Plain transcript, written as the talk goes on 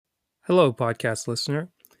Hello, podcast listener.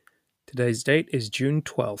 Today's date is June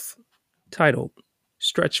 12th, titled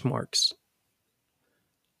Stretch Marks.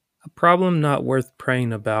 A problem not worth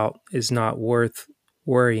praying about is not worth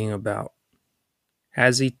worrying about.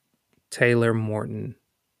 Hazzie Taylor Morton,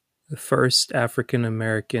 the first African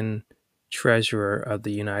American Treasurer of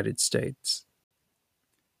the United States.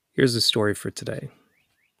 Here's the story for today.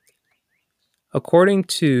 According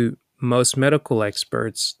to most medical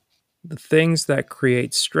experts, the things that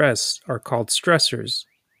create stress are called stressors.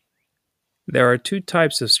 There are two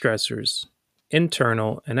types of stressors,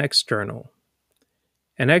 internal and external.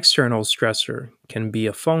 An external stressor can be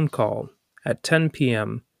a phone call at 10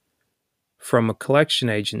 p.m. from a collection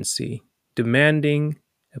agency demanding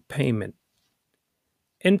a payment.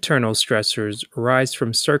 Internal stressors arise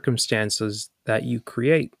from circumstances that you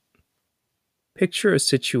create. Picture a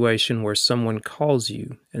situation where someone calls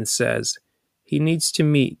you and says he needs to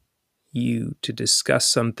meet you to discuss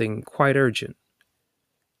something quite urgent.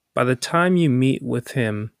 By the time you meet with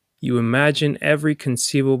him, you imagine every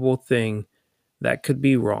conceivable thing that could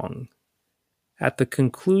be wrong. At the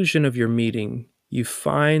conclusion of your meeting, you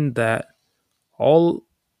find that all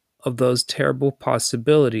of those terrible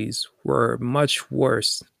possibilities were much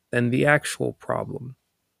worse than the actual problem.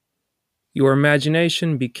 Your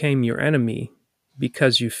imagination became your enemy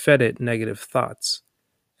because you fed it negative thoughts,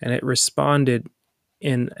 and it responded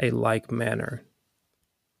in a like manner.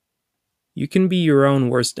 You can be your own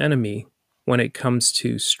worst enemy when it comes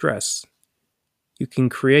to stress. You can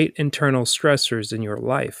create internal stressors in your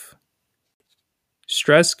life.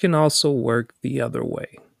 Stress can also work the other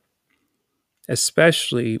way,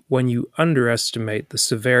 especially when you underestimate the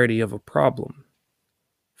severity of a problem.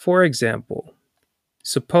 For example,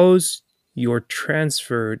 suppose you're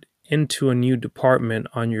transferred into a new department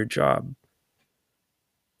on your job.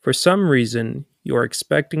 For some reason, you're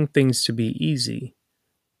expecting things to be easy,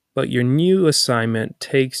 but your new assignment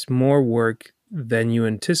takes more work than you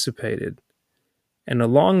anticipated, and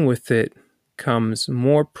along with it comes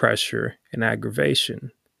more pressure and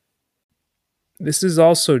aggravation. This is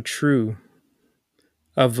also true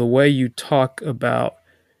of the way you talk about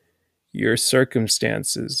your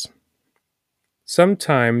circumstances.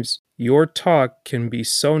 Sometimes your talk can be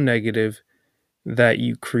so negative that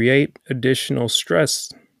you create additional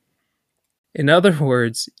stress. In other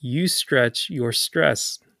words, you stretch your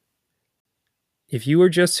stress. If you were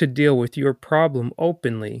just to deal with your problem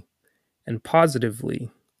openly and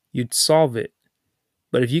positively, you'd solve it.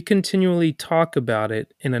 But if you continually talk about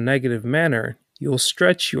it in a negative manner, you'll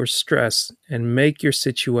stretch your stress and make your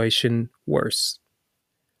situation worse.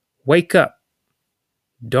 Wake up.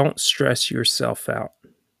 Don't stress yourself out.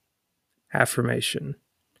 Affirmation.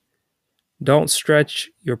 Don't stretch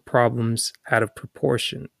your problems out of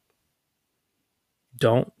proportion.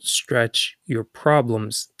 Don't stretch your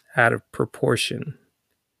problems out of proportion.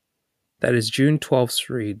 That is June 12th's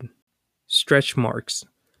read, Stretch Marks,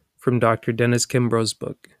 from Dr. Dennis Kimbro's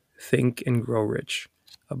book, Think and Grow Rich,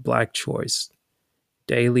 A Black Choice,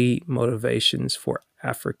 Daily Motivations for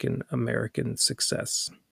African American Success.